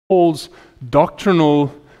Paul's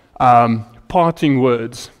doctrinal parting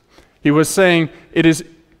words. He was saying it is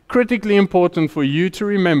critically important for you to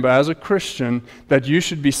remember as a Christian that you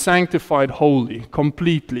should be sanctified wholly,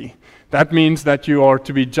 completely. That means that you are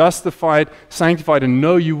to be justified, sanctified, and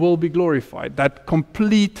know you will be glorified. That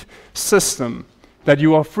complete system, that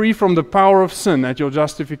you are free from the power of sin at your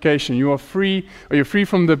justification. You are free, or you're free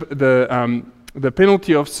from the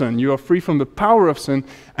penalty of sin. You are free from the power of sin,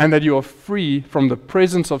 and that you are free from the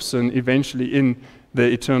presence of sin eventually in the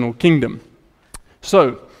eternal kingdom.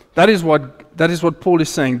 So, that is what Paul is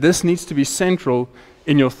saying. This needs to be central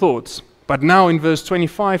in your thoughts. But now in verse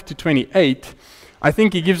 25 to 28, I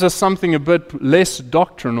think he gives us something a bit less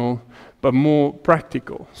doctrinal, but more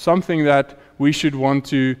practical. Something that we should want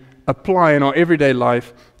to apply in our everyday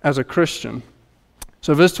life as a Christian.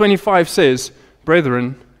 So verse 25 says,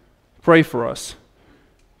 "Brethren, pray for us.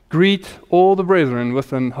 Greet all the brethren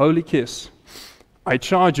with an holy kiss. I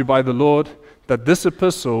charge you by the Lord that this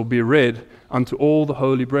epistle be read unto all the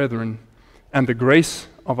holy brethren, and the grace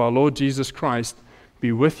of our Lord Jesus Christ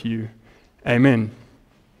be with you. Amen."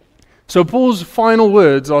 So Paul's final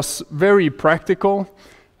words are very practical,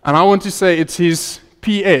 and I want to say it's his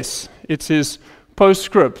PS, it's his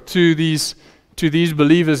postscript to these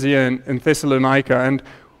believers here in Thessalonica. And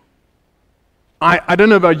I don't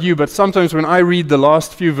know about you, but sometimes when I read the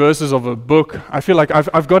last few verses of a book, I feel like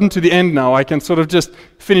I've gotten to the end now. I can sort of just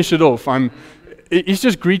finish it off. He's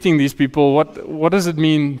just greeting these people. What does it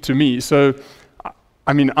mean to me? So,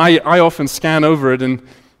 I mean, I often scan over it, and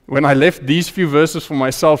when I left these few verses for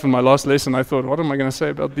myself in my last lesson, I thought, what am I going to say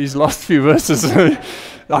about these last few verses?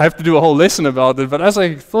 I have to do a whole lesson about it. But as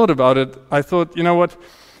I thought about it, I thought, you know what?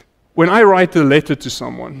 When I write a letter to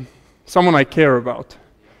someone I care about,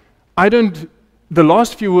 the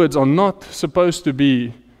last few words are not supposed to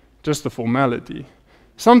be just a formality.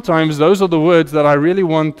 Sometimes those are the words that I really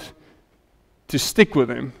want to stick with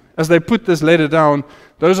them. As they put this letter down,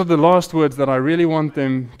 those are the last words that I really want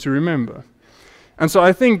them to remember. And so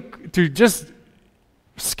I think to just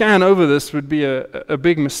scan over this would be a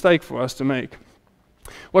big mistake for us to make.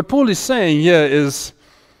 What Paul is saying here is,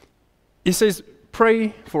 he says,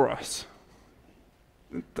 pray for us.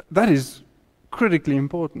 That is critically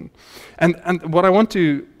important. And what I want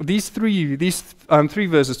to, these three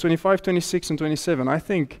verses, 25, 26, and 27, I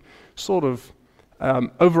think sort of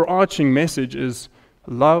overarching message is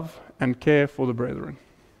love and care for the brethren.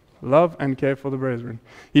 Love and care for the brethren.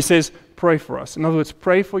 He says, pray for us. In other words,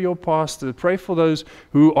 pray for your pastor. Pray for those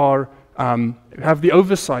who are have the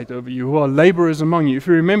oversight over you, who are laborers among you. If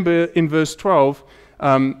you remember in verse 12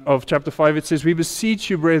 of chapter 5, it says, "We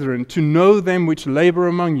beseech you, brethren, to know them which labor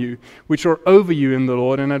among you, which are over you in the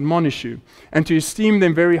Lord, and admonish you, and to esteem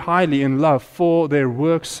them very highly in love for their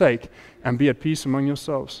work's sake, and be at peace among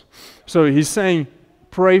yourselves." So he's saying,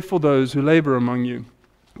 pray for those who labor among you.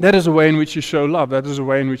 That is a way in which you show love. That is a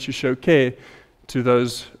way in which you show care to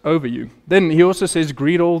those over you. Then he also says,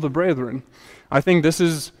 greet all the brethren. I think this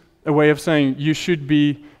is a way of saying you should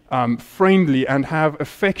be friendly and have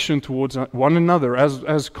affection towards one another.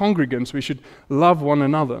 As congregants, we should love one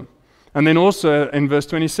another. And then also in verse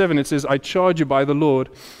 27, it says, I charge you by the Lord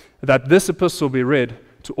that this epistle be read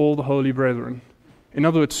to all the holy brethren. In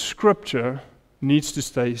other words, Scripture needs to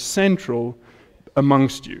stay central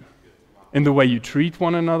amongst you. In the way you treat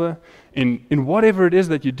one another, in whatever it is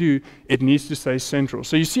that you do, it needs to stay central.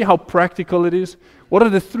 So you see how practical it is? What are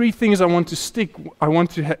the three things I want to stick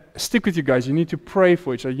with you guys? You need to pray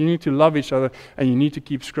for each other, you need to love each other, and you need to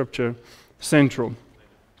keep Scripture central.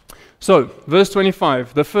 So, verse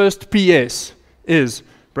 25, the first PS is,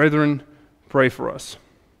 brethren, pray for us.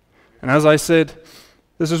 And as I said,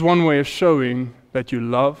 this is one way of showing that you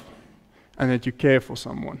love and that you care for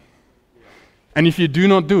someone. And if you do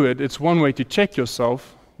not do it, it's one way to check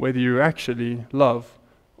yourself whether you actually love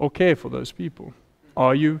or care for those people.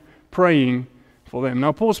 Are you praying for them?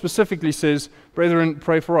 Now, Paul specifically says, brethren,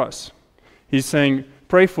 pray for us. He's saying,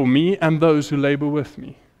 pray for me and those who labor with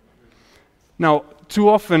me. Now, too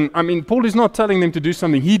often, Paul is not telling them to do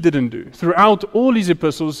something he didn't do. Throughout all his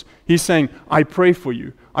epistles, he's saying, I pray for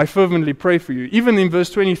you. I fervently pray for you. Even in verse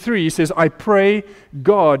 23, he says, I pray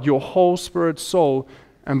God, your whole spirit, soul,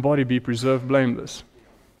 and body be preserved blameless.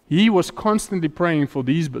 He was constantly praying for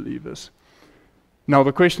these believers. Now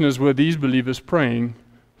the question is, were these believers praying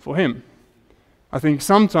for him? I think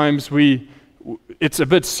sometimes it's a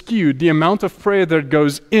bit skewed, the amount of prayer that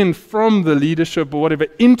goes in from the leadership or whatever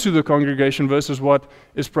into the congregation versus what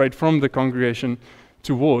is prayed from the congregation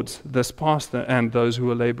towards this pastor and those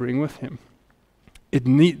who are laboring with him.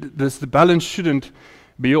 The balance shouldn't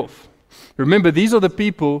be off. Remember, these are the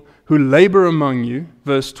people who labor among you,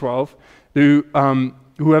 verse 12, who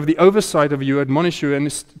who have the oversight of you admonish you and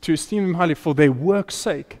to esteem them highly for their work's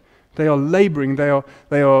sake. They are laboring, they are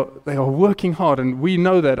working hard, and we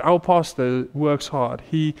know that our pastor works hard.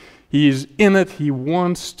 He is in it, he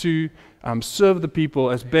wants to serve the people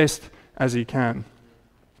as best as he can.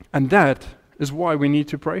 And that is why we need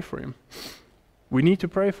to pray for him. We need to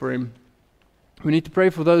pray for him. We need to pray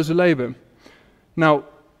for those who labor. Now,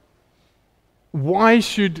 why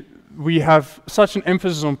should we have such an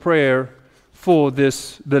emphasis on prayer for the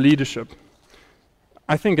leadership?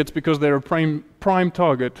 I think it's because they're a prime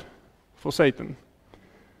target for Satan.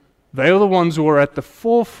 They are the ones who are at the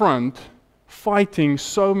forefront, fighting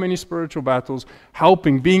so many spiritual battles,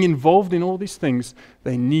 helping, being involved in all these things.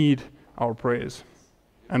 They need our prayers.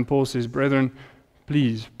 And Paul says, brethren,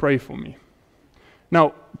 please pray for me.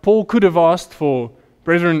 Now, Paul could have asked for,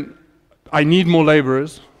 brethren, I need more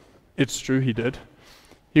laborers. It's true, he did.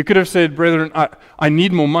 He could have said, brethren, I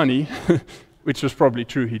need more money, which was probably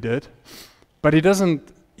true, he did. But he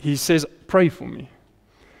doesn't, he says, pray for me.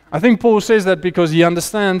 I think Paul says that because he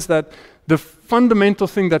understands that the fundamental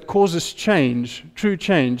thing that causes change, true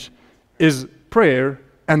change, is prayer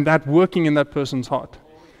and that working in that person's heart.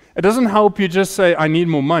 It doesn't help you just say, I need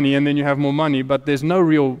more money, and then you have more money, but there's no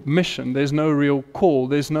real mission, there's no real call,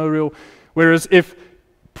 there's no real... Whereas if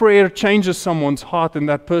prayer changes someone's heart and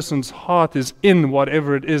that person's heart is in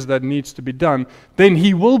whatever it is that needs to be done, then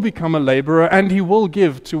he will become a laborer and he will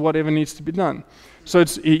give to whatever needs to be done. So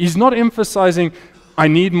he's not emphasizing, I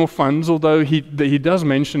need more funds, although he does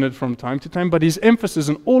mention it from time to time, but his emphasis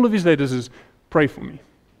in all of his letters is, pray for me.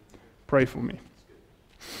 Pray for me.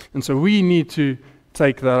 And so we need to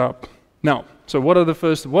take that up. Now, so what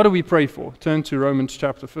do we pray for? Turn to Romans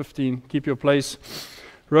chapter 15. Keep your place.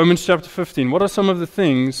 Romans chapter 15. What are some of the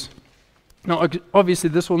things? Now, obviously,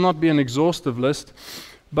 this will not be an exhaustive list,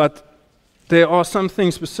 but there are some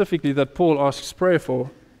things specifically that Paul asks prayer for,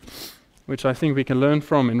 which I think we can learn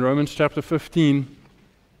from in Romans chapter 15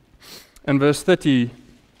 and verse 30.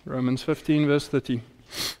 Romans 15, verse 30.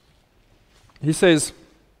 He says,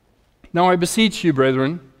 now I beseech you,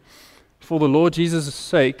 brethren, for the Lord Jesus'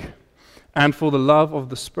 sake, and for the love of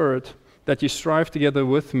the Spirit, that you strive together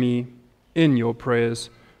with me in your prayers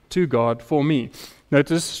to God for me.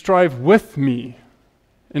 Notice, strive with me.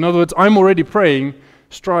 In other words, I'm already praying,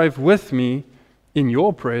 strive with me in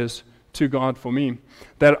your prayers to God for me,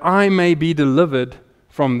 that I may be delivered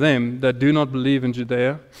from them that do not believe in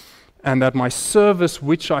Judea, and that my service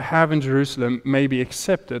which I have in Jerusalem may be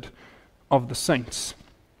accepted of the saints.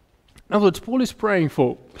 In other words, Paul is praying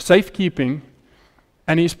for safekeeping,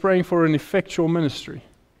 and he's praying for an effectual ministry.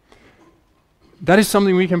 That is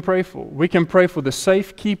something we can pray for. We can pray for the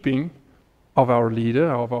safekeeping of our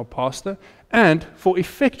leader, of our pastor, and for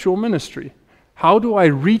effectual ministry. How do I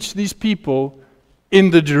reach these people in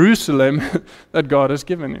the Jerusalem that God has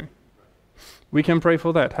given you? We can pray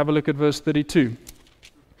for that. Have a look at verse 32.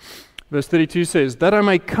 Verse 32 says, that I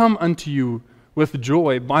may come unto you with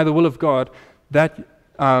joy by the will of God, that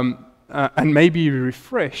and may be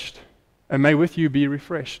refreshed, and may with you be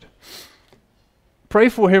refreshed. Pray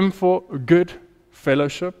for him for good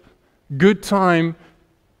fellowship, good time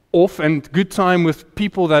off, and good time with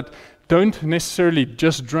people that don't necessarily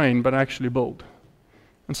just drain, but actually build.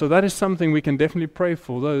 And so that is something we can definitely pray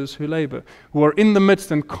for, those who labor, who are in the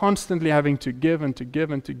midst and constantly having to give and to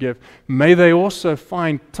give and to give. May they also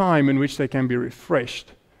find time in which they can be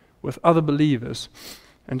refreshed with other believers,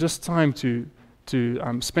 and just time to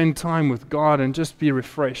spend time with God and just be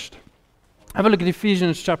refreshed. Have a look at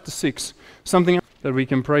Ephesians chapter 6, something that we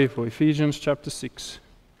can pray for. Ephesians chapter 6.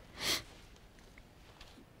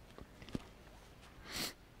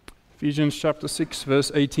 Ephesians chapter 6,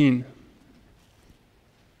 verse 18.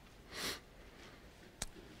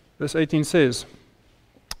 Verse 18 says,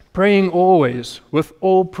 praying always with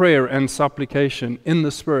all prayer and supplication in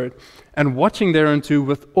the Spirit, and watching thereunto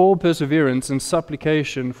with all perseverance and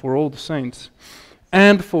supplication for all the saints,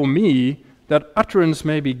 and for me, that utterance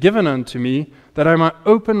may be given unto me, that I might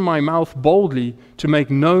open my mouth boldly to make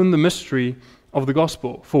known the mystery of the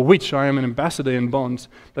gospel, for which I am an ambassador in bonds,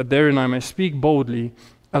 that therein I may speak boldly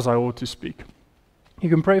as I ought to speak. You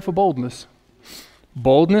can pray for boldness.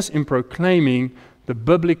 Boldness in proclaiming the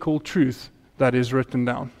biblical truth that is written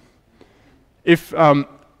down. If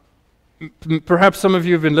perhaps some of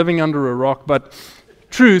you have been living under a rock, but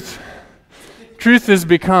truth has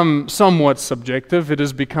become somewhat subjective. It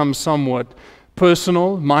has become somewhat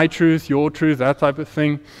personal, my truth, your truth, that type of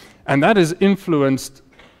thing. And that has influenced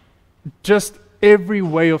just every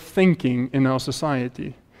way of thinking in our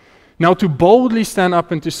society. Now, to boldly stand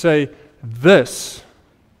up and to say, this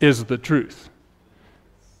is the truth,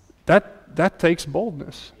 that takes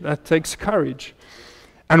boldness. That takes courage.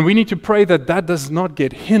 And we need to pray that that does not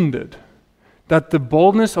get hindered, that the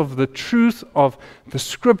boldness of the truth of the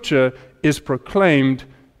Scripture is proclaimed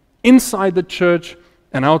inside the church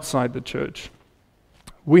and outside the church.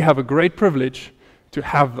 We have a great privilege to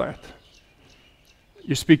have that.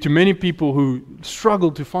 You speak to many people who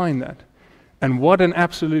struggle to find that. And what an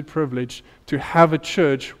absolute privilege to have a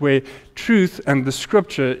church where truth and the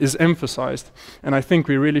Scripture is emphasized. And I think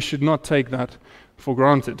we really should not take that for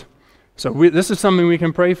granted. So this is something we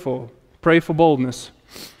can pray for. Pray for boldness.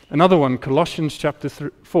 Another one, Colossians chapter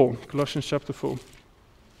 4. Colossians chapter 4.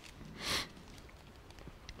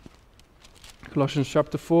 Colossians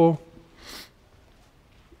chapter 4,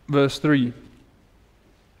 verse 3.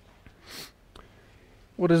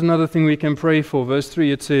 What is another thing we can pray for? Verse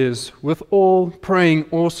 3, it says, with all praying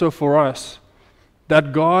also for us,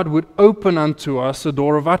 that God would open unto us a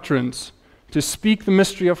door of utterance, to speak the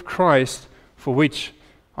mystery of Christ, for which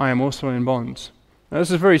I am also in bonds. Now,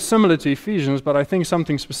 this is very similar to Ephesians, but I think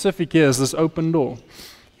something specific here is this open door.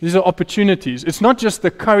 These are opportunities. It's not just the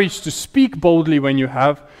courage to speak boldly when you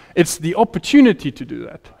have, it's the opportunity to do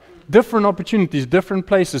that. Different opportunities, different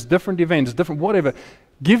places, different events, different whatever.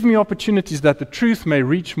 Give me opportunities that the truth may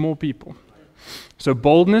reach more people. So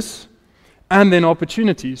boldness, and then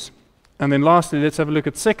opportunities. And then lastly, let's have a look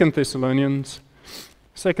at 2 Thessalonians.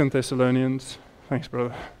 2 Thessalonians. Thanks,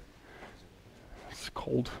 brother. It's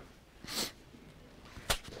cold.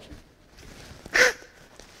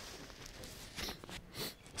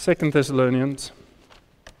 Second Thessalonians.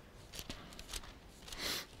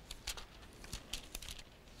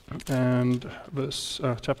 And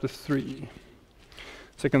chapter 3.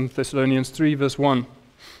 2 Thessalonians 3, verse 1.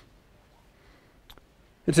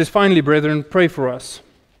 It says, finally, brethren, pray for us,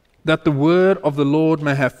 that the word of the Lord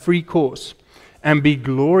may have free course, and be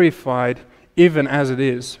glorified even as it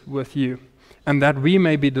is with you, and that we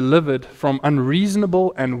may be delivered from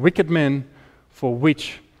unreasonable and wicked men, for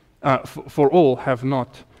which for all have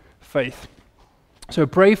not faith. So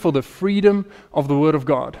pray for the freedom of the word of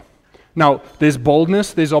God. Now, there's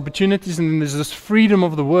boldness, there's opportunities, and then there's this freedom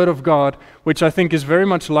of the Word of God, which I think is very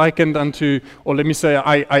much likened unto, or let me say,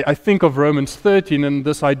 I think of Romans 13 and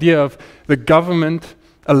this idea of the government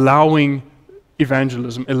allowing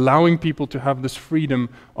evangelism, allowing people to have this freedom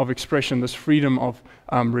of expression, this freedom of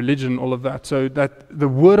religion, all of that, so that the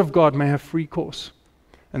Word of God may have free course.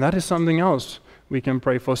 And that is something else we can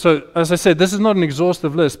pray for. So, as I said, this is not an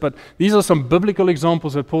exhaustive list, but these are some biblical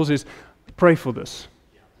examples that Paul says, pray for this.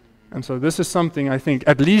 And so this is something I think,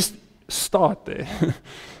 at least start there.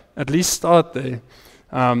 At least start there,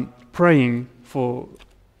 praying for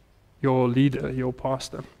your leader, your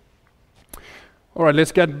pastor. All right,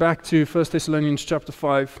 let's get back to 1 Thessalonians chapter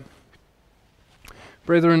 5.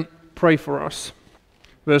 Brethren, pray for us.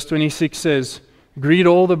 Verse 26 says, greet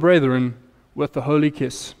all the brethren with the holy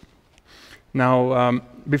kiss. Now,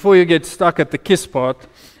 before you get stuck at the kiss part,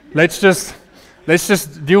 let's just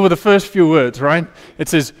deal with the first few words, right? It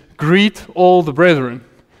says, greet all the brethren.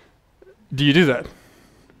 Do you do that?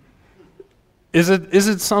 Is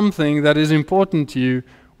it something that is important to you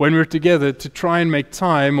when we're together to try and make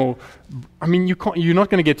time? Or, I mean, you're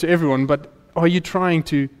not going to get to everyone, but are you trying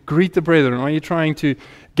to greet the brethren? Are you trying to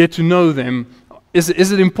get to know them? Is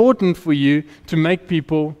it important for you to make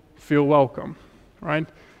people feel welcome, right?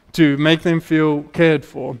 To make them feel cared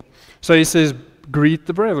for. So he says, greet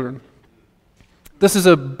the brethren. This is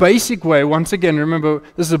a basic way, once again, remember,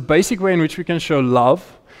 this is a basic way in which we can show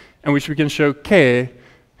love and which we can show care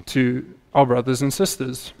to our brothers and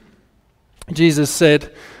sisters. Jesus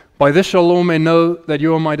said, by this shall all men know that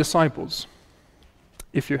you are my disciples,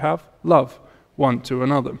 if you have love one to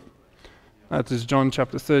another. That is John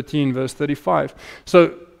chapter 13, verse 35.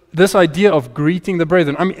 So this idea of greeting the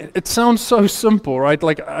brethren, I mean, it sounds so simple, right?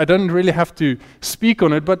 Like, I don't really have to speak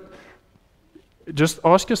on it, but just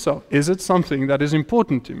ask yourself, is it something that is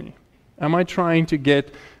important to me? Am I trying to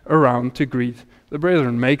get around to greet the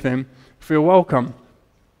brethren, make them feel welcome?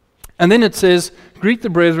 And then it says, greet the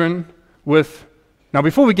brethren with, now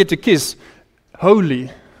before we get to kiss, holy,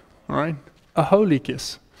 all right? A holy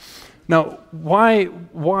kiss. Now, why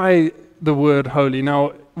the word holy?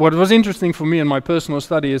 Now, what was interesting for me in my personal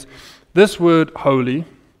study is this word holy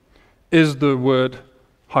is the word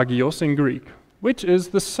hagios in Greek, which is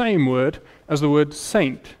the same word as the word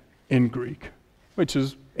saint in Greek, which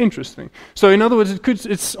is interesting. So in other words,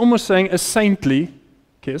 it's almost saying a saintly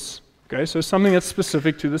kiss, okay? So something that's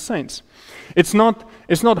specific to the saints. It's not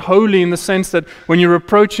holy in the sense that when you're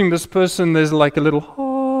approaching this person, there's like a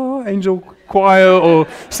little angel choir or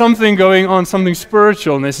something going on, something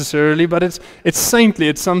spiritual necessarily, but it's saintly,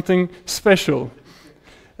 it's something special.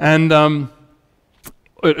 And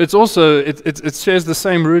It's also, it shares the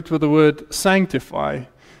same root with the word sanctify,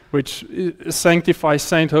 which sanctify,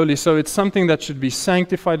 saint, holy. So it's something that should be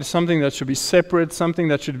sanctified, it's something that should be separate, something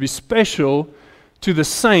that should be special to the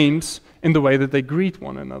saints in the way that they greet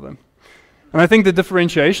one another. And I think the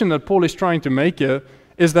differentiation that Paul is trying to make here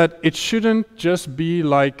is that it shouldn't just be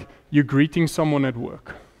like you greeting someone at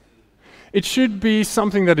work. It should be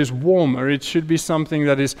something that is warmer. It should be something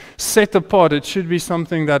that is set apart. It should be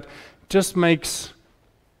something that just makes,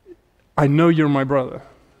 I know you're my brother.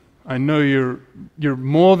 I know you're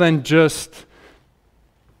more than just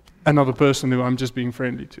another person who I'm just being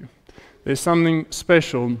friendly to. There's something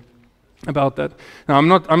special about that. Now, I'm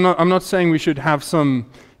not saying we should have some,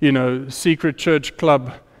 secret church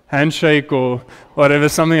club handshake or whatever,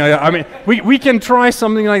 something like that. I mean, we can try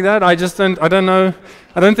something like that. I don't know.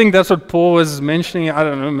 I don't think that's what Paul was mentioning. I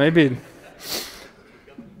don't know, maybe.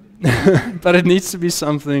 But it needs to be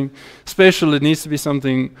something special. It needs to be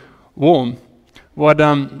something warm.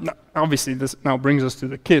 Obviously, this now brings us to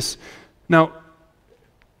the kiss. Now,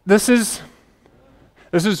 this is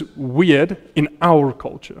weird in our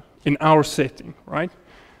culture, in our setting, right?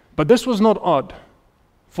 But this was not odd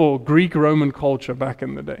for Greek-Roman culture back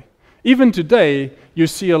in the day. Even today, you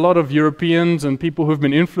see a lot of Europeans and people who've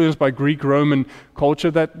been influenced by Greek-Roman culture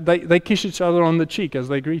that they kiss each other on the cheek as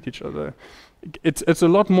they greet each other. It's a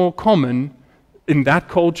lot more common in that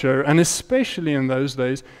culture, and especially in those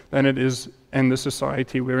days, than it is in the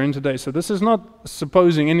society we're in today. So this is not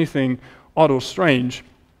supposing anything odd or strange.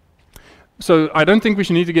 So I don't think we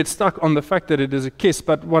should need to get stuck on the fact that it is a kiss,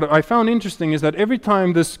 but what I found interesting is that every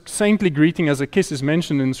time this saintly greeting as a kiss is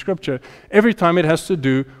mentioned in Scripture, every time it has to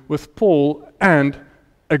do with Paul and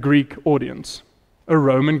a Greek audience, a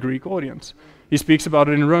Roman Greek audience. He speaks about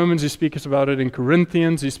it in Romans, he speaks about it in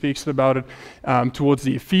Corinthians, he speaks about it towards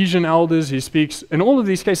the Ephesian elders, he speaks, in all of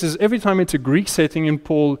these cases, every time it's a Greek setting in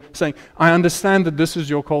Paul saying, I understand that this is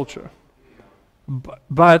your culture.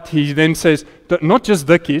 But he then says, not just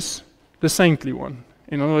the kiss, the saintly one.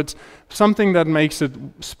 In other words, something that makes it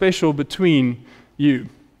special between you.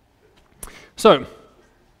 So,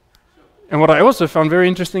 and what I also found very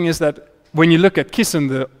interesting is that when you look at kiss in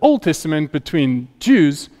the Old Testament between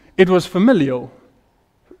Jews, it was familial.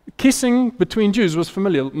 Kissing between Jews was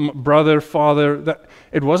familial. Brother, father,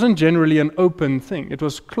 it wasn't generally an open thing. It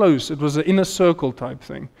was close. It was an inner circle type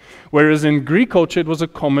thing. Whereas in Greek culture, it was a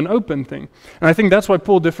common open thing. And I think that's why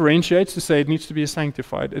Paul differentiates to say it needs to be a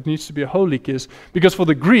sanctified. It needs to be a holy kiss. Because for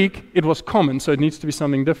the Greek, it was common, so it needs to be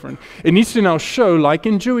something different. It needs to now show, like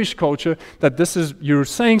in Jewish culture, that you're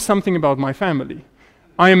saying something about my family.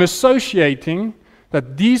 I am associating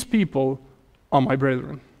that these people are my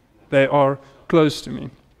brethren. They are close to me.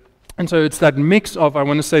 And so it's that mix of, I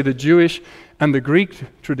want to say, the Jewish and the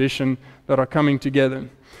Greek tradition that are coming together.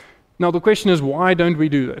 Now the question is, why don't we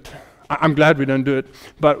do that? I'm glad we don't do it,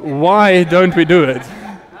 but why don't we do it?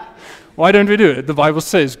 Why don't we do it? The Bible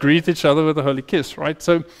says, greet each other with a holy kiss, right?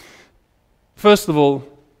 So, first of all,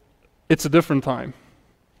 it's a different time.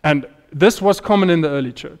 And this was common in the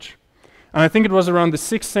early church. And I think it was around the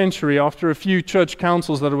 6th century, after a few church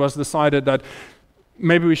councils, that it was decided that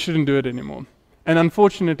maybe we shouldn't do it anymore. And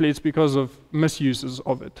unfortunately, it's because of misuses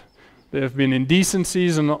of it. There have been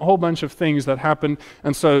indecencies and a whole bunch of things that happened.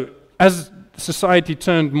 And so as society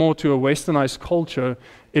turned more to a westernized culture,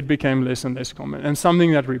 it became less and less common. And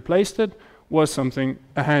something that replaced it was something,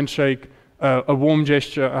 a handshake, a warm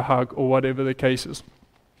gesture, a hug, or whatever the case is.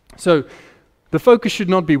 So the focus should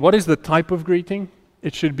not be what is the type of greeting,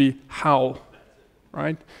 it should be how,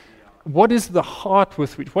 right? What is the heart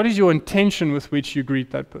with which, what is your intention with which you greet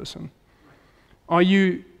that person? Are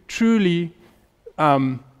you truly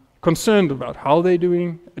concerned about how they're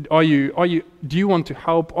doing? Do you want to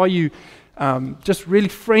help? Are you just really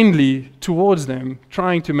friendly towards them,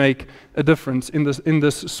 trying to make a difference in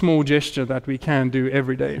this small gesture that we can do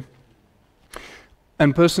every day?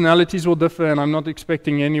 And personalities will differ, and I'm not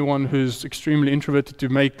expecting anyone who's extremely introverted to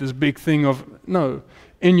make this big thing of, no,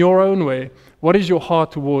 in your own way, what is your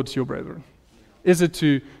heart towards your brethren? Is it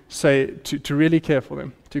to say, to really care for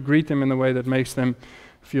them, to greet them in a way that makes them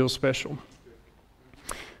feel special?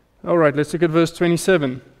 All right, let's look at verse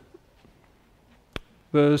 27.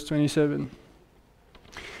 Verse 27.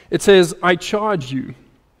 It says, I charge you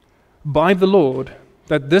by the Lord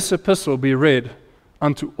that this epistle be read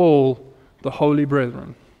unto all the holy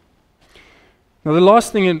brethren. Now the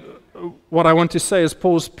last thing what I want to say as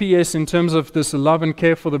Paul's PS in terms of this love and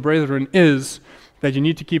care for the brethren is that you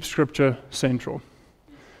need to keep Scripture central.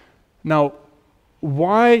 Now,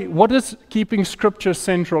 what does keeping Scripture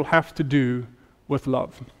central have to do with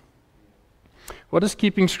love? What does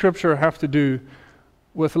keeping Scripture have to do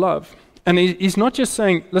with love? And he's not just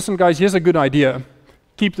saying, listen, guys, here's a good idea.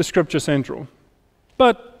 Keep the Scripture central.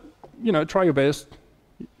 But, try your best.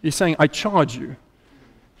 He's saying, I charge you.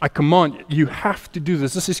 I command you. You have to do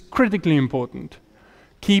this. This is critically important.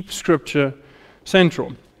 Keep Scripture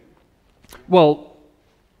central. Well,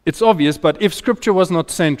 it's obvious, but if Scripture was not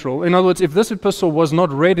central, in other words, if this epistle was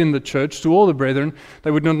not read in the church to all the brethren, they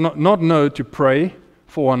would not know to pray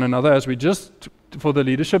for one another, as we just, for the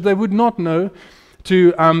leadership. They would not know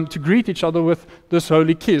to greet each other with this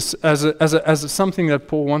holy kiss as something that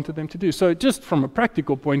Paul wanted them to do. So just from a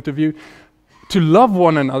practical point of view, to love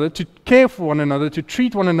one another, to care for one another, to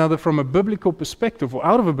treat one another from a biblical perspective or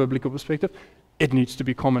out of a biblical perspective, it needs to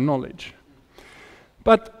be common knowledge.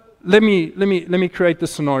 But let me create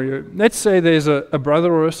this scenario. Let's say there's a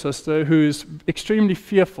brother or a sister who is extremely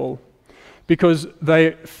fearful because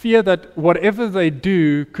they fear that whatever they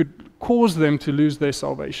do could cause them to lose their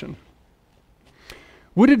salvation.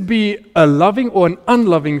 Would it be a loving or an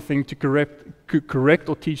unloving thing to correct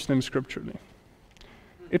or teach them scripturally?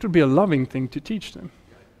 It would be a loving thing to teach them.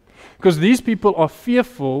 Because these people are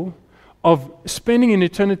fearful of spending an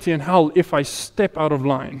eternity in hell if I step out of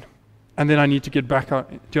line and then I need to get back out.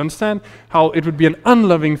 Do you understand how it would be an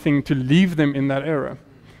unloving thing to leave them in that era?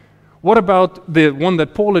 What about the one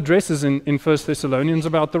that Paul addresses in 1 Thessalonians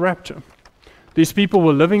about the rapture? These people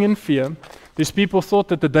were living in fear. These people thought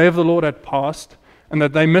that the day of the Lord had passed and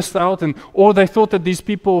that they missed out, or they thought that these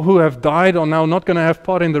people who have died are now not going to have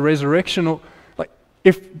part in the resurrection.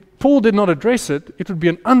 If Paul did not address it, it would be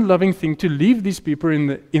an unloving thing to leave these people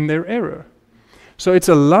in their error. So it's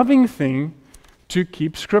a loving thing to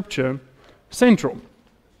keep Scripture central.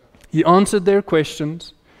 He answered their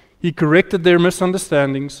questions, he corrected their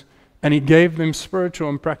misunderstandings, and he gave them spiritual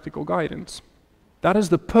and practical guidance. That is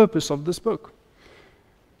the purpose of this book.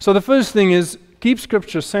 So the first thing is, keep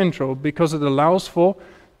Scripture central because it allows for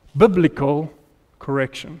biblical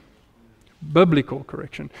correction. Biblical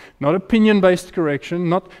correction. Not opinion-based correction,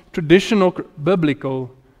 not traditional, biblical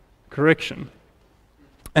correction.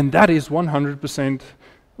 And that is 100%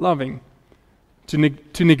 loving.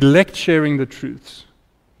 To neglect sharing the truths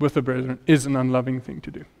with the brethren is an unloving thing to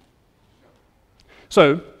do.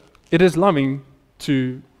 So, it is loving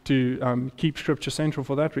to keep Scripture central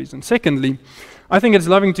for that reason. Secondly, I think it's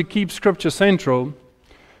loving to keep Scripture central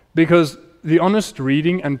because the honest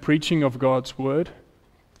reading and preaching of God's Word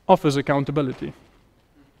offers accountability.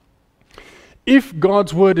 If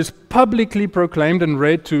God's Word is publicly proclaimed and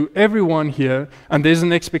read to everyone here, and there's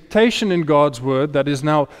an expectation in God's Word that is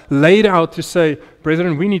now laid out to say,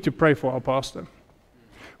 brethren, we need to pray for our pastor.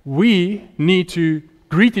 We need to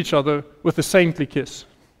greet each other with a saintly kiss.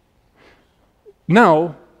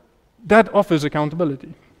 Now, that offers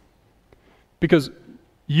accountability. Because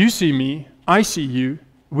you see me, I see you,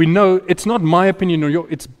 we know it's not my opinion or yours,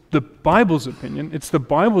 it's the Bible's opinion, it's the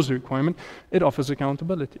Bible's requirement, it offers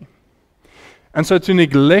accountability. And so to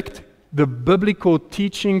neglect the biblical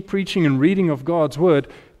teaching, preaching, and reading of God's Word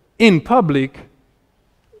in public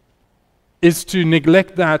is to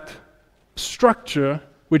neglect that structure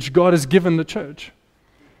which God has given the church,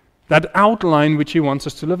 that outline which He wants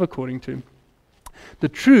us to live according to. The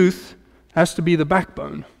truth has to be the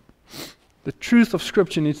backbone. The truth of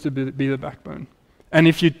Scripture needs to be the backbone. And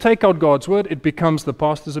if you take out God's Word, it becomes the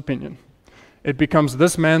pastor's opinion. It becomes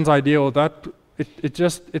this man's idea or that.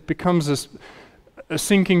 It becomes a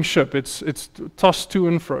sinking ship. It's tossed to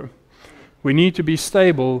and fro. We need to be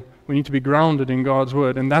stable. We need to be grounded in God's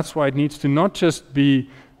Word. And that's why it needs to not just be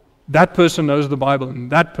that person knows the Bible and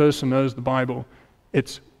that person knows the Bible.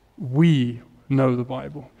 It's we know the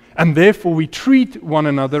Bible. And therefore we treat one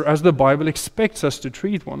another as the Bible expects us to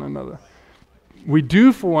treat one another. We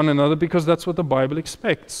do for one another because that's what the Bible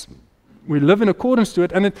expects. We live in accordance to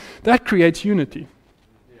it, and that creates unity.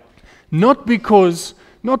 Not because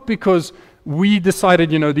we decided,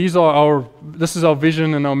 this is our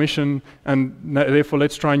vision and our mission, and therefore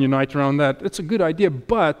let's try and unite around that. It's a good idea,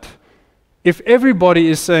 but if everybody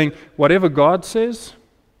is saying, whatever God says,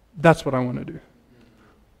 that's what I want to do.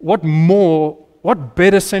 What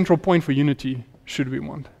better central point for unity should we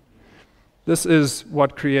want? This is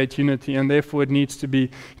what creates unity, and therefore it needs to be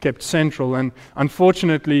kept central. And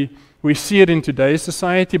unfortunately, we see it in today's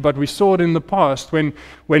society, but we saw it in the past when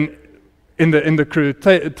in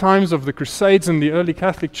the times of the Crusades in the early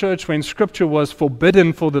Catholic Church, when Scripture was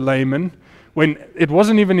forbidden for the layman, when it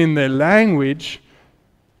wasn't even in their language,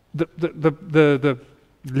 the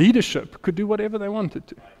leadership could do whatever they wanted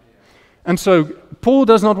to. And so Paul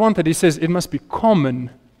does not want that. He says it must be common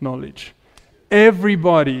knowledge.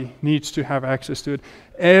 Everybody needs to have access to it.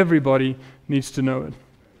 Everybody needs to know it.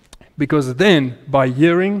 Because then, by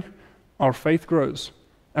hearing, our faith grows.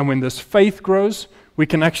 And when this faith grows, we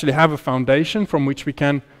can actually have a foundation from which we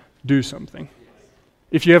can do something.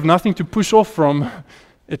 If you have nothing to push off from,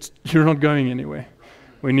 you're not going anywhere.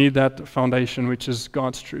 We need that foundation, which is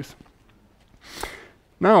God's truth.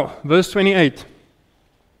 Now, verse 28.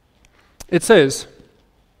 It says,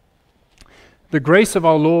 "The grace of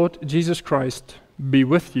our Lord Jesus Christ be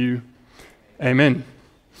with you. Amen."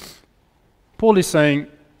 Paul is saying,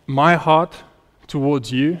 my heart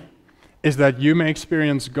towards you is that you may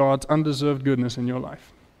experience God's undeserved goodness in your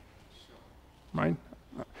life. Right?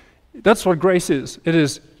 That's what grace is. It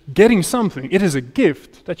is getting something. It is a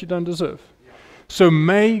gift that you don't deserve. So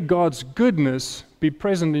may God's goodness be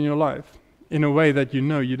present in your life in a way that you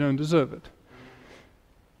know you don't deserve it.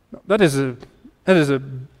 That is a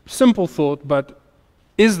simple thought, but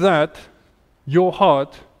is that your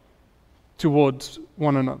heart towards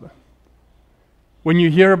one another? When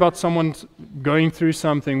you hear about someone going through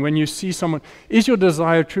something, when you see someone, is your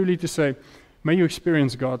desire truly to say, may you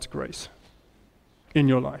experience God's grace in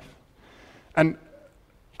your life? And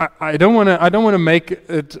I don't want to make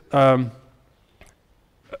it a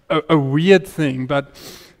weird thing, but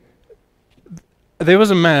there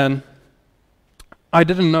was a man, I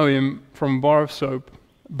didn't know him from a bar of soap,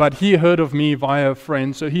 but he heard of me via a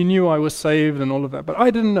friend, so he knew I was saved and all of that, but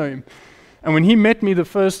I didn't know him. And when he met me the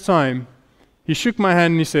first time, he shook my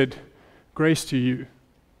hand and he said, "Grace to you."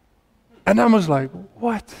 And I was like,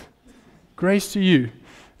 what? Grace to you.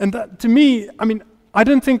 And that, to me, I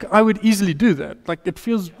don't think I would easily do that. Like, it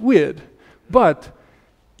feels weird. But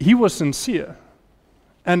he was sincere.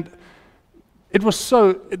 And it was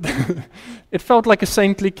so, it felt like a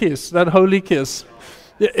saintly kiss, that holy kiss.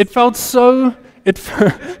 It felt so,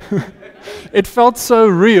 it felt so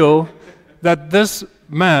real that this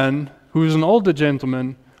man, who is an older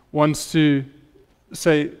gentleman, wants to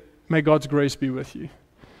say, may God's grace be with you.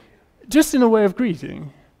 Just in a way of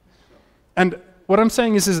greeting. And what I'm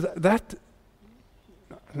saying is that,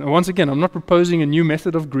 once again, I'm not proposing a new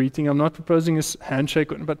method of greeting, I'm not proposing a handshake,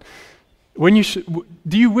 but when you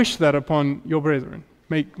do you wish that upon your brethren?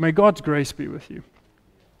 May God's grace be with you.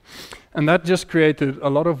 And that just created a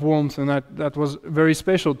lot of warmth, and that was very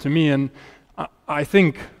special to me. And I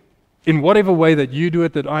think in whatever way that you do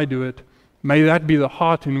it, that I do it, may that be the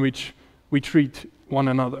heart in which we treat one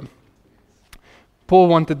another. Paul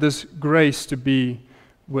wanted this grace to be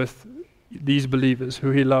with these believers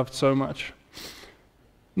who he loved so much.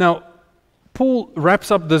 Now, Paul wraps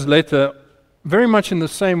up this letter very much in the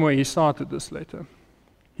same way he started this letter.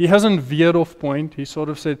 He hasn't veered off point. He sort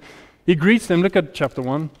of said, he greets them. Look at chapter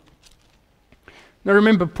 1. Now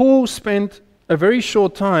remember, Paul spent a very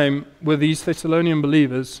short time with these Thessalonian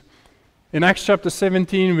believers. In Acts chapter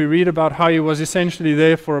 17, we read about how he was essentially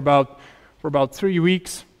there for about 3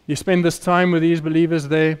 weeks. He spent this time with these believers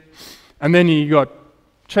there, and then he got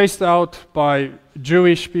chased out by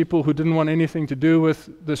Jewish people who didn't want anything to do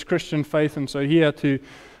with this Christian faith, and so he had to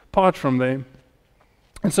part from there.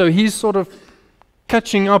 And so he's sort of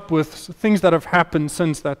catching up with things that have happened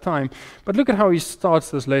since that time. But look at how he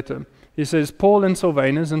starts this letter. He says, Paul and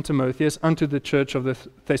Silvanus and Timotheus unto the church of the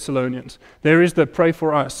Thessalonians. There is the pray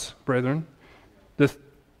for us, brethren.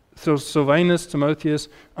 So Silvanus, Timotheus,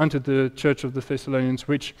 unto the church of the Thessalonians,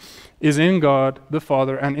 which is in God the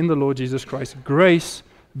Father and in the Lord Jesus Christ. Grace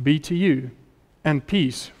be to you, and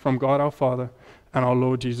peace from God our Father and our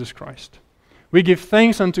Lord Jesus Christ. We give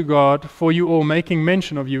thanks unto God for you all, making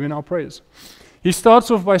mention of you in our prayers. He starts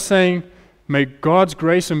off by saying, may God's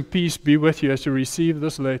grace and peace be with you as you receive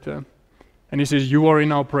this letter. And he says, you are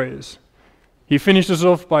in our prayers. He finishes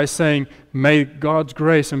off by saying, may God's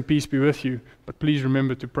grace and peace be with you, but please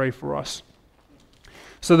remember to pray for us.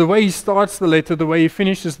 So the way he starts the letter, the way he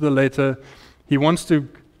finishes the letter, he wants to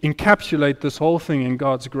encapsulate this whole thing in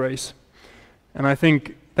God's grace. And I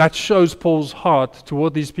think that shows Paul's heart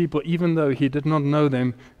toward these people, even though he did not know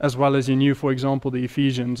them as well as he knew, for example, the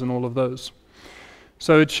Ephesians and all of those.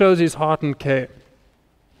 So it shows his heart and care.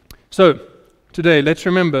 So today, let's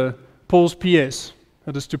remember Paul's PS,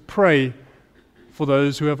 that is to pray for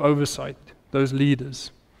those who have oversight, those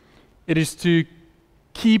leaders. It is to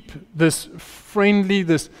keep this friendly,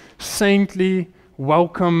 this saintly,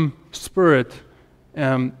 welcome spirit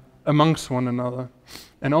amongst one another.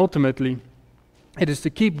 And ultimately, it is to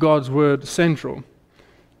keep God's word central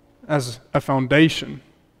as a foundation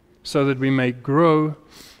so that we may grow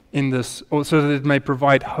in this, or so that it may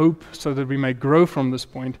provide hope, so that we may grow from this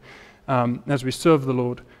point as we serve the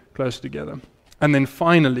Lord close together. And then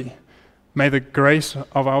finally, may the grace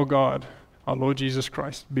of our God, our Lord Jesus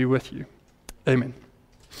Christ, be with you. Amen.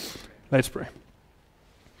 Let's pray.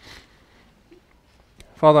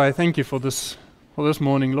 Father, I thank you for this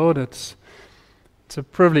morning, Lord. It's it's a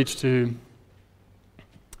privilege to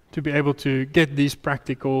be able to get these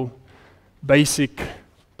practical, basic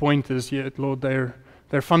pointers, yet, Lord, they're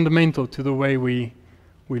fundamental to the way we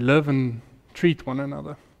live and treat one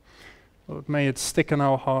another. Lord, may it stick in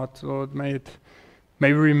our heart. Lord, may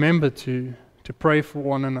we remember to pray for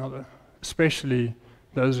one another, especially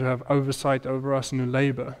those who have oversight over us and who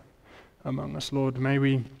labor among us. Lord, may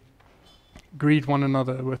we greet one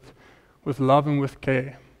another with love and with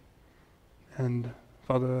care. And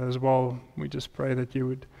Father, as well, we just pray that you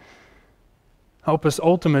would help us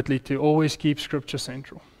ultimately to always keep Scripture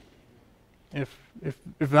central. If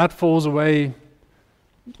that falls away,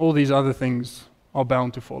 all these other things are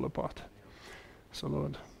bound to fall apart. So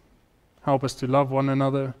Lord, help us to love one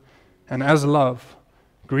another, and as love,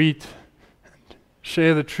 greet and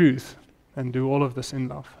share the truth, and do all of this in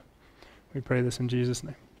love. We pray this in Jesus'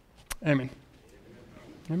 name. Amen.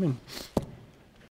 Amen.